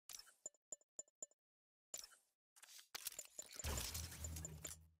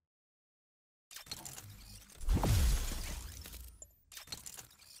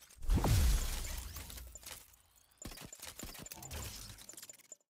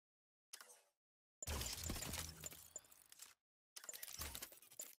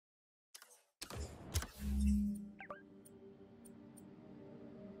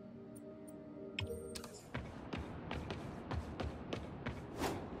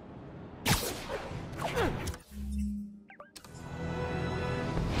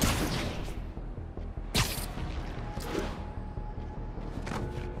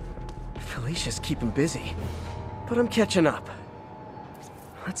Alicia's keeping busy, but I'm catching up.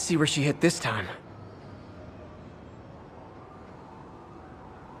 Let's see where she hit this time.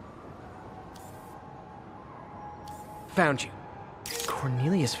 Found you.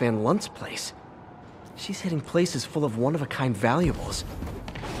 Cornelius Van Lunt's place. She's hitting places full of one-of-a-kind valuables.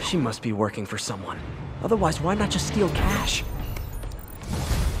 She must be working for someone. Otherwise, why not just steal cash?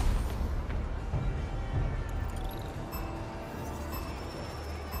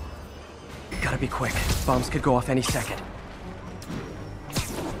 Gotta be quick. Bombs could go off any second.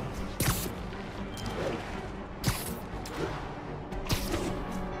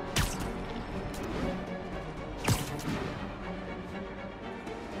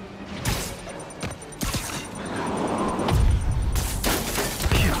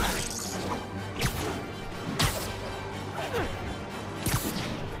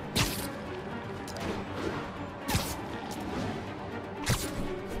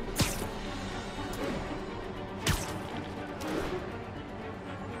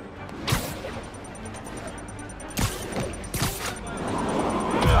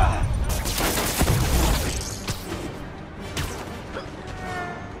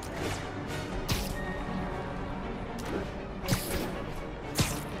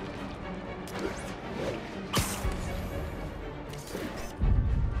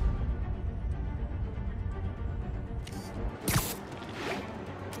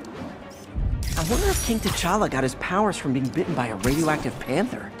 I wonder if King T'Challa got his powers from being bitten by a radioactive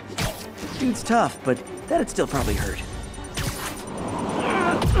panther. Dude's tough, but that'd still probably hurt.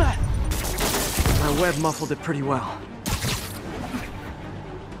 My web muffled it pretty well.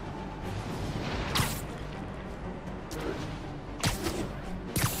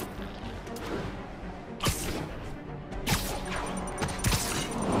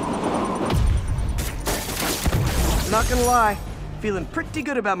 Not gonna lie, feeling pretty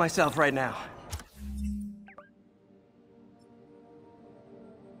good about myself right now.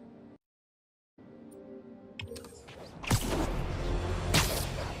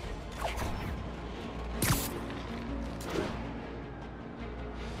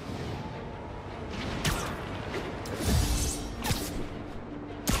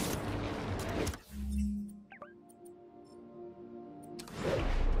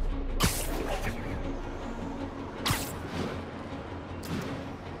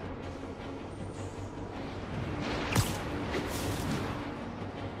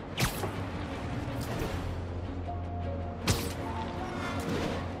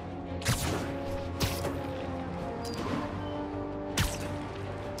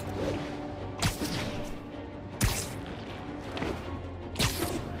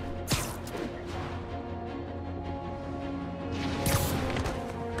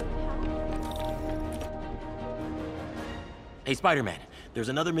 Hey, Spider-Man, there's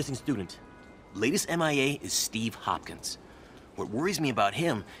another missing student. Latest MIA is Steve Hopkins. What worries me about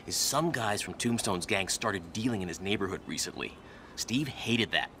him is some guys from Tombstone's gang started dealing in his neighborhood recently. Steve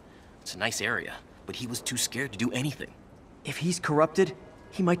hated that. It's a nice area, but he was too scared to do anything. If he's corrupted,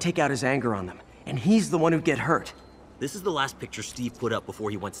 he might take out his anger on them, and he's the one who'd get hurt. This is the last picture Steve put up before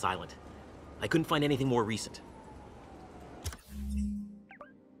he went silent. I couldn't find anything more recent.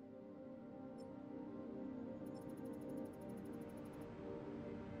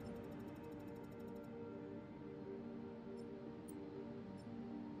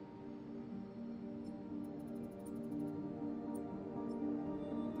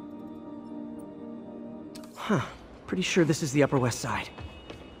 Huh. Pretty sure this is the Upper West Side.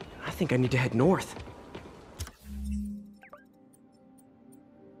 I think I need to head north.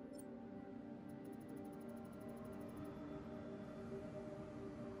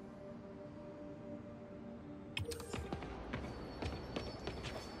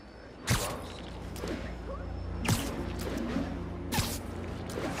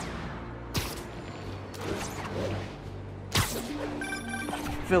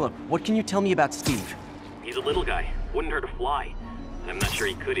 Philip, what can you tell me about Steve? He's a little guy. Wouldn't hurt a fly. I'm not sure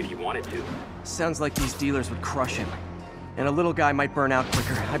he could if he wanted to. Sounds like these dealers would crush him. And a little guy might burn out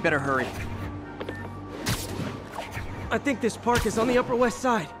quicker. I better hurry. I think this park is on the Upper West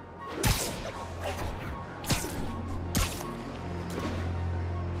Side.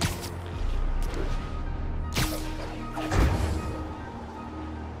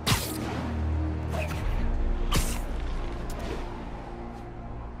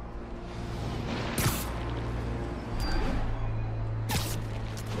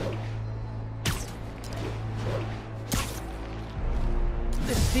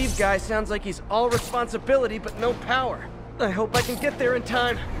 Steve guy sounds like he's all responsibility but no power. I hope I can get there in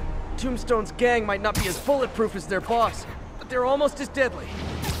time. Tombstone's gang might not be as bulletproof as their boss, but they're almost as deadly.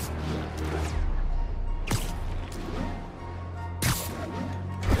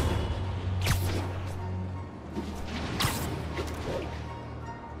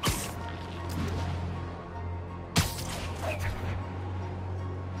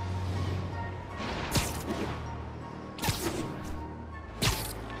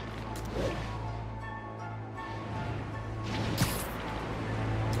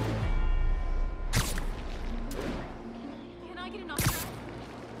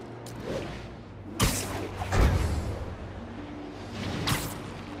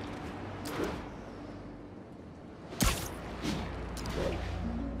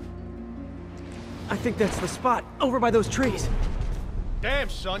 I think that's the spot, over by those trees. Damn,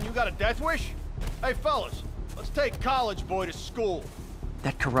 son, you got a death wish? Hey, fellas, let's take college boy to school.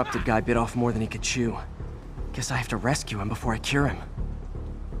 That corrupted guy bit off more than he could chew. Guess I have to rescue him before I cure him.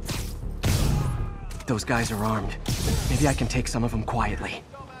 Those guys are armed. Maybe I can take some of them quietly.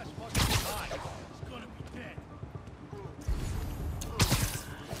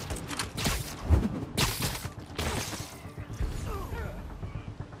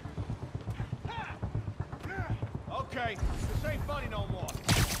 Okay, this ain't funny no more.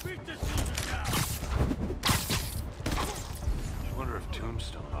 I wonder if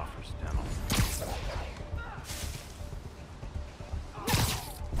Tombstone offers dental.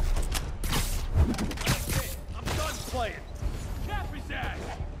 I'm done playing. Cap his ass!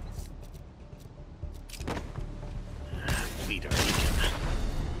 Feet are aching.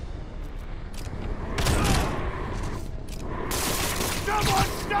 Someone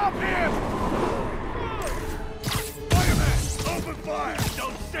stop him! Fireman, open fire!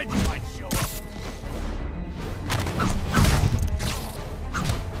 Don't said you might show up.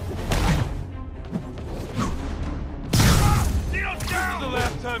 Kneel down! The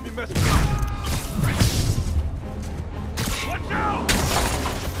last time you messed with me. Watch out!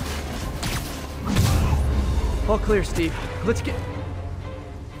 All clear, Steve. Let's get...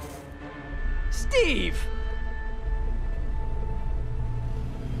 Steve!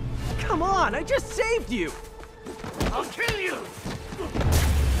 Come on, I just saved you! I'll kill you!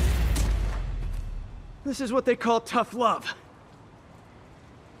 This is what they call tough love.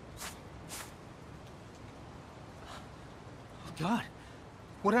 God,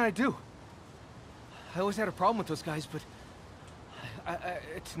 what did I do? I always had a problem with those guys, but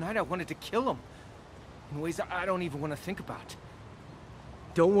tonight I wanted to kill them in ways I don't even want to think about.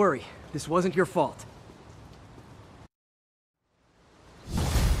 Don't worry, this wasn't your fault.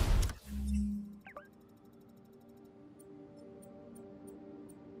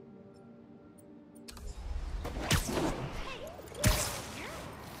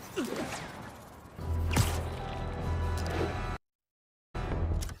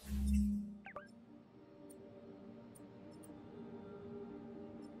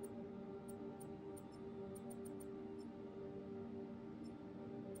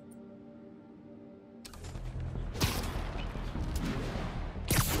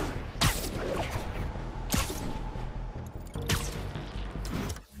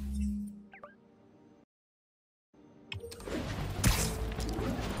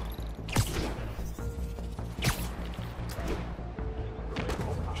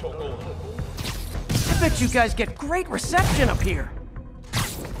 I bet you guys get great reception up here.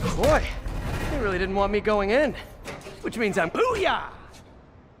 Boy, they really didn't want me going in. Which means I'm booyah!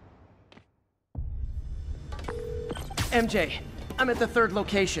 MJ, I'm at the third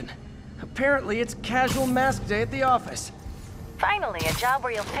location. Apparently it's casual mask day at the office. Finally, a job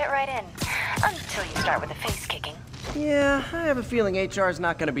where you'll fit right in. Until you start with the face kicking. Yeah, I have a feeling HR's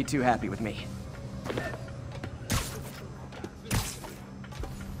not gonna be too happy with me.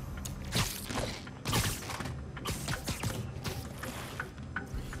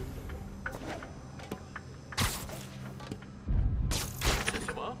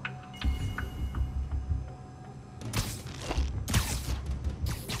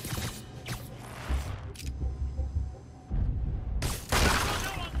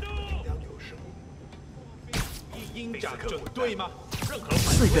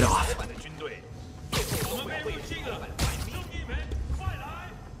 Sleep it off.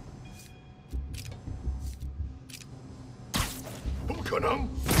 不可能！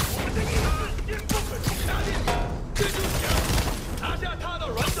我们的命令坚不可冲下令，蜘蛛侠，拿下他的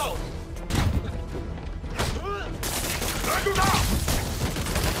软手！拦住他！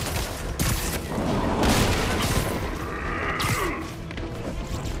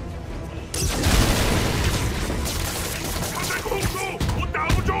他在空中，我打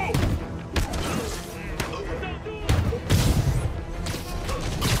不住！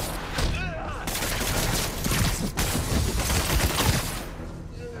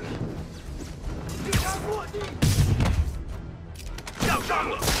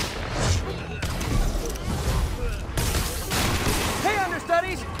 Hey,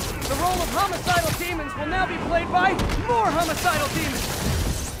 understudies! The role of homicidal demons will now be played by more homicidal demons!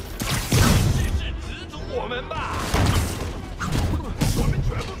 我们吧，我们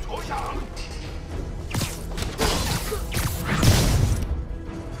全部投降。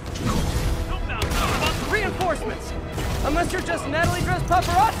 Reinforcements! Unless you're just Natalie dressed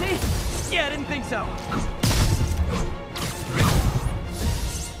paparazzi? Yeah, I didn't think so.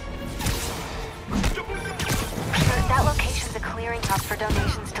 That location's a clearinghouse for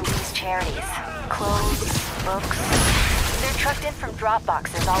donations to Lee's various charities. Clothes, books. They're trucked in from drop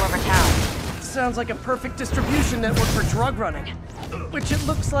boxes all over town. Sounds like a perfect distribution network for drug running. Which it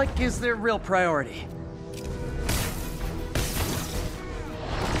looks like is their real priority.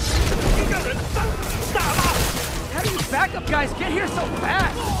 How do you backup guys get here so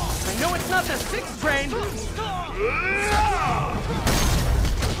fast? I know it's not the 6th train.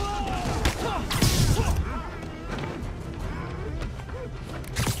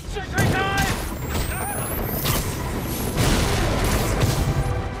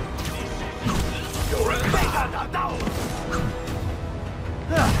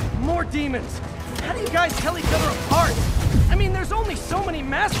 More demons! How do you guys tell each other apart? I mean, there's only so many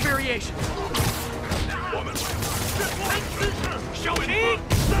mass variations. Show it!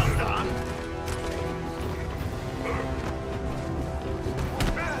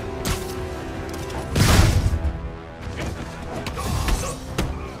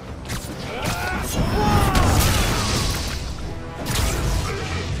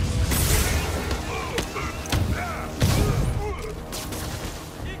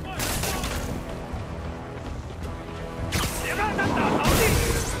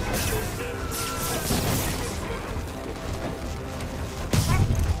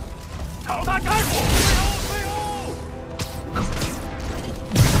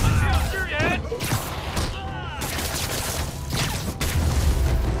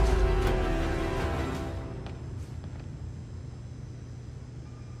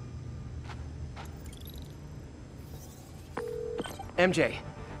 MJ,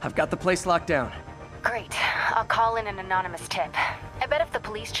 I've got the place locked down. Great. I'll call in an anonymous tip. I bet if the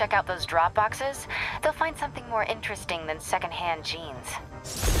police check out those drop boxes, they'll find something more interesting than secondhand jeans.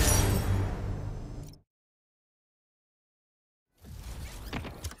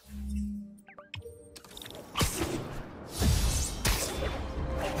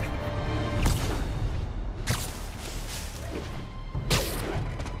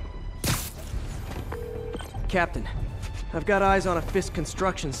 Captain, I've got eyes on a Fisk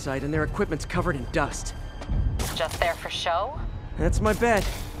construction site and their equipment's covered in dust. Just there for show? That's my bet.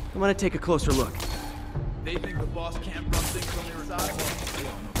 I'm gonna take a closer look. They think the boss can't run things from the inside?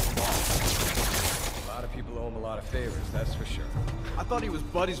 A lot of people owe him a lot of favors, that's for sure. I thought he was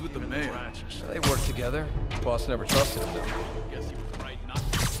buddies with the mayor. They work together. The boss never trusted him. Guess he was right not to.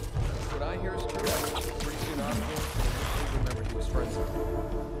 What I hear is true. Pretty soon after, remember he was friends with him.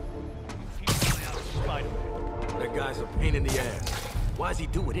 That guy's a pain in the ass. Why does he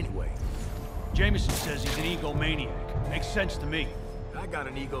do it anyway? Jameson says he's an egomaniac. Makes sense to me. I got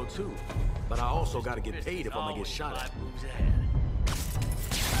an ego too, but I also gotta get paid if I'm gonna get shot at.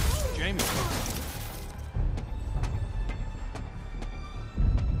 Jameson.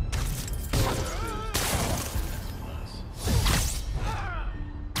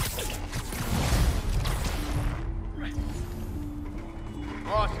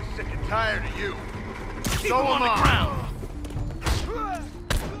 Boss is sick and tired of you. Keep him on the ground!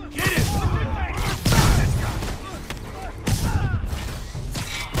 Get it!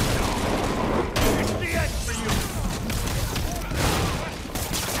 It's the end for you!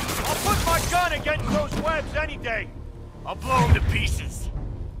 I'll put my gun against those webs any day! I'll blow them to pieces!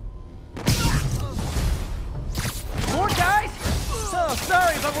 More guys? Oh,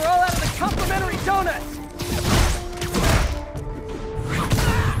 sorry, but we're all out of the complimentary donuts!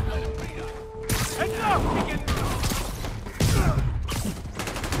 Heads up!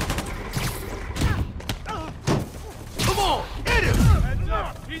 Come on! Hit him! Heads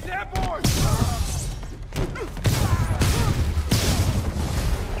up! He's airborne!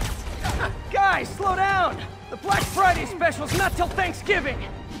 Guys, slow down! The Black Friday special's not till Thanksgiving!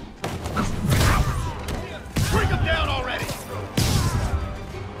 Bring him down already!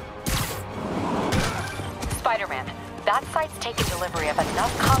 Spider-Man, that site's taken delivery of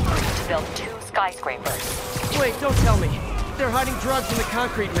enough concrete to build 2 skyscrapers. Wait, don't tell me. They're hiding drugs in the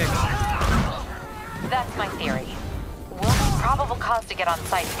concrete mix. That's my theory. We'll need probable cause to get on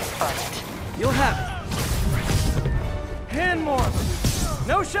site to confirm it. You'll have it. And more.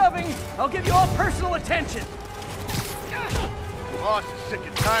 No shoving. I'll give you all personal attention. Boss is sick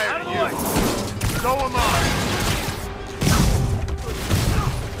and tired Out of of the you. way. So am I.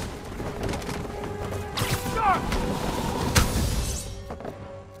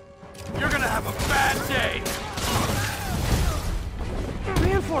 You're gonna have a bad day.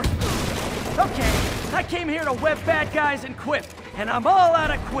 Reinforcements. Okay, I came here to web bad guys and quip, and I'm all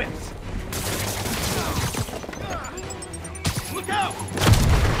out of quips. Look out!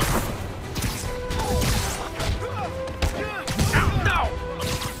 No!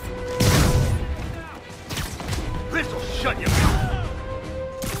 This'll shut you down.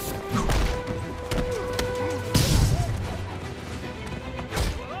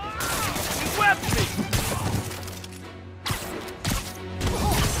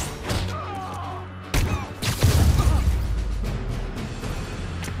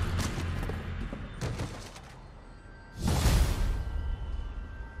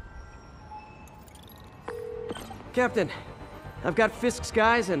 Captain. I've got Fisk's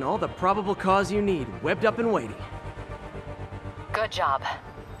guys and all the probable cause you need, webbed up and waiting. Good job.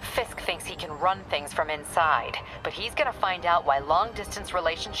 Fisk thinks he can run things from inside, but he's gonna find out why long-distance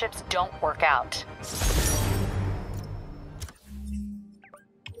relationships don't work out.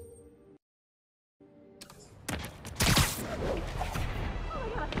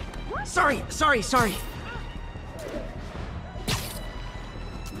 Sorry.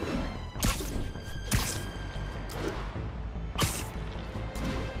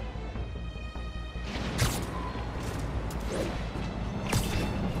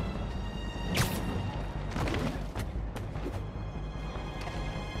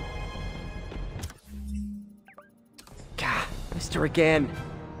 Gah, missed her again.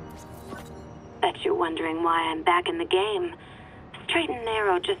 Bet you're wondering why I'm back in the game. Straight and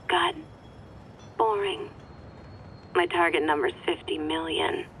narrow just got boring. My target number's 50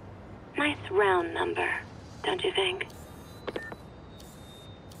 million. Nice round number, don't you think?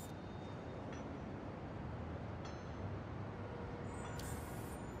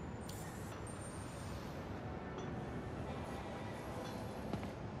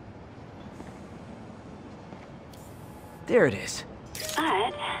 There it is.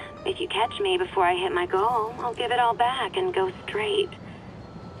 But if you catch me before I hit my goal, I'll give it all back and go straight.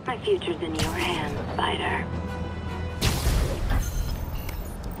 My future's in your hands, Spider.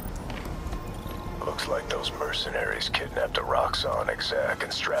 Looks like those mercenaries kidnapped a Roxxon exec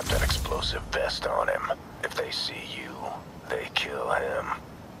and strapped an explosive vest on him. If they see you, they kill him.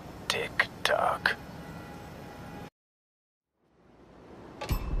 Tick-tock.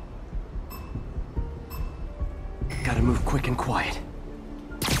 Gotta move quick and quiet.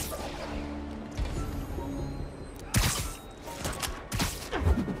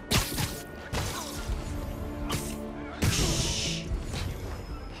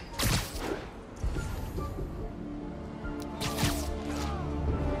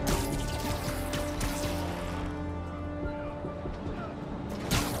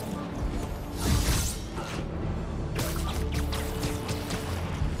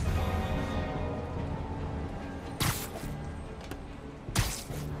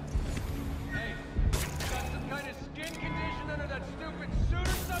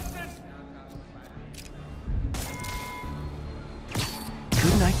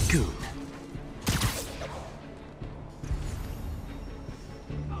 Good night, Goon.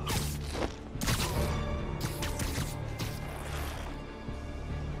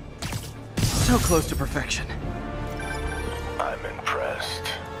 So close to perfection. I'm impressed.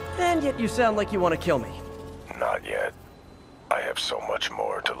 And yet you sound like you want to kill me. Not yet. I have so much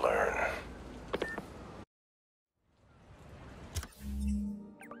more to learn.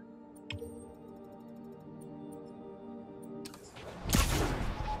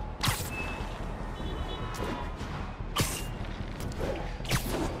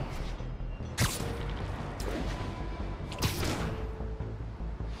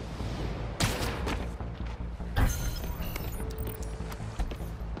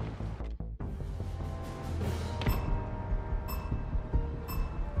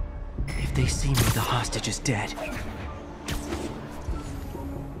 If they see me, the hostage is dead.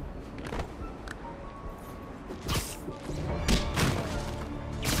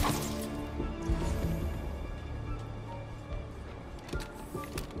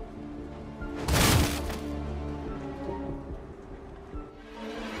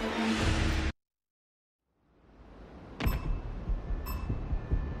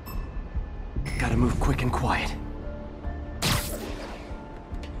 Gotta move quick and quiet.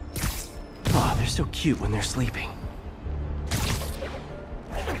 Oh, they're so cute when they're sleeping.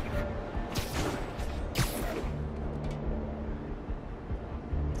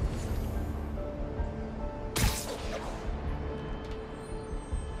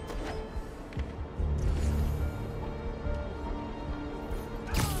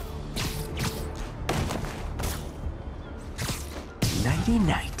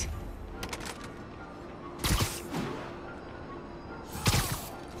 Nighty-night.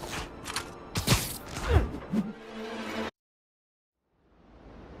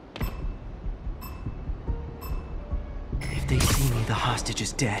 If they see me, the hostage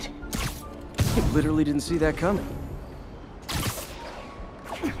is dead. I literally didn't see that coming.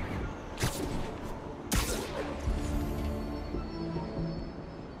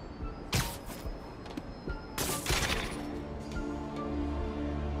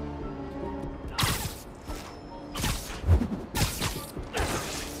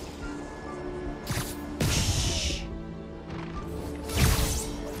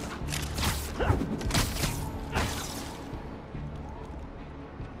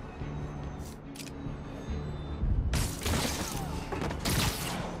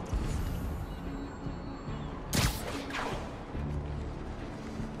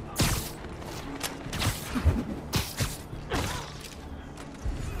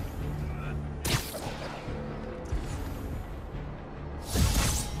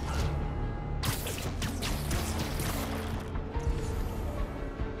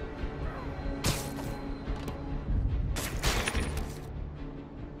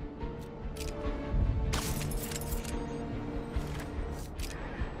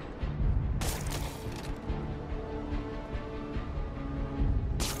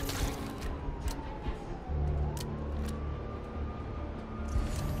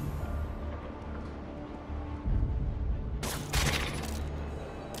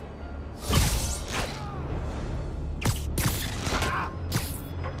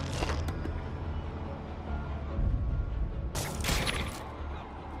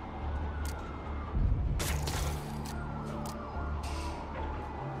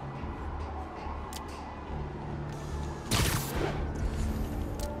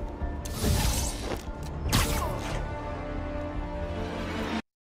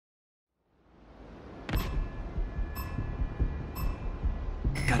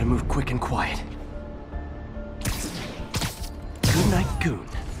 Gotta move quick and quiet. Good night, Goon.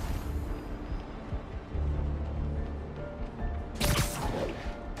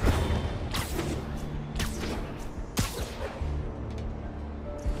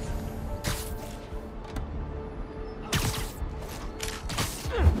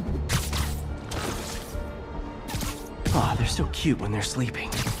 Aw, they're so cute when they're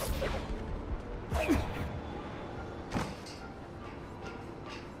sleeping.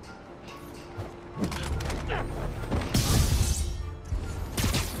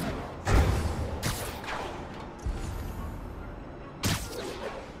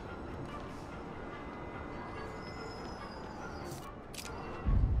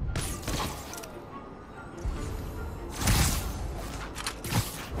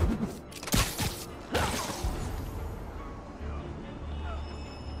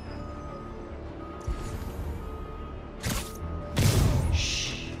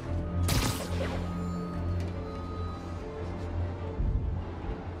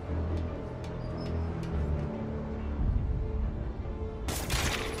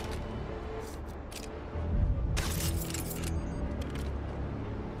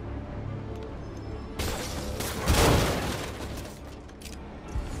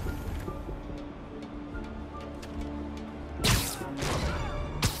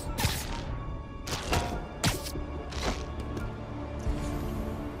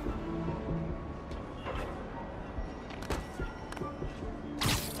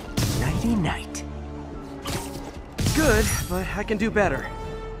 Night. Good, but I can do better.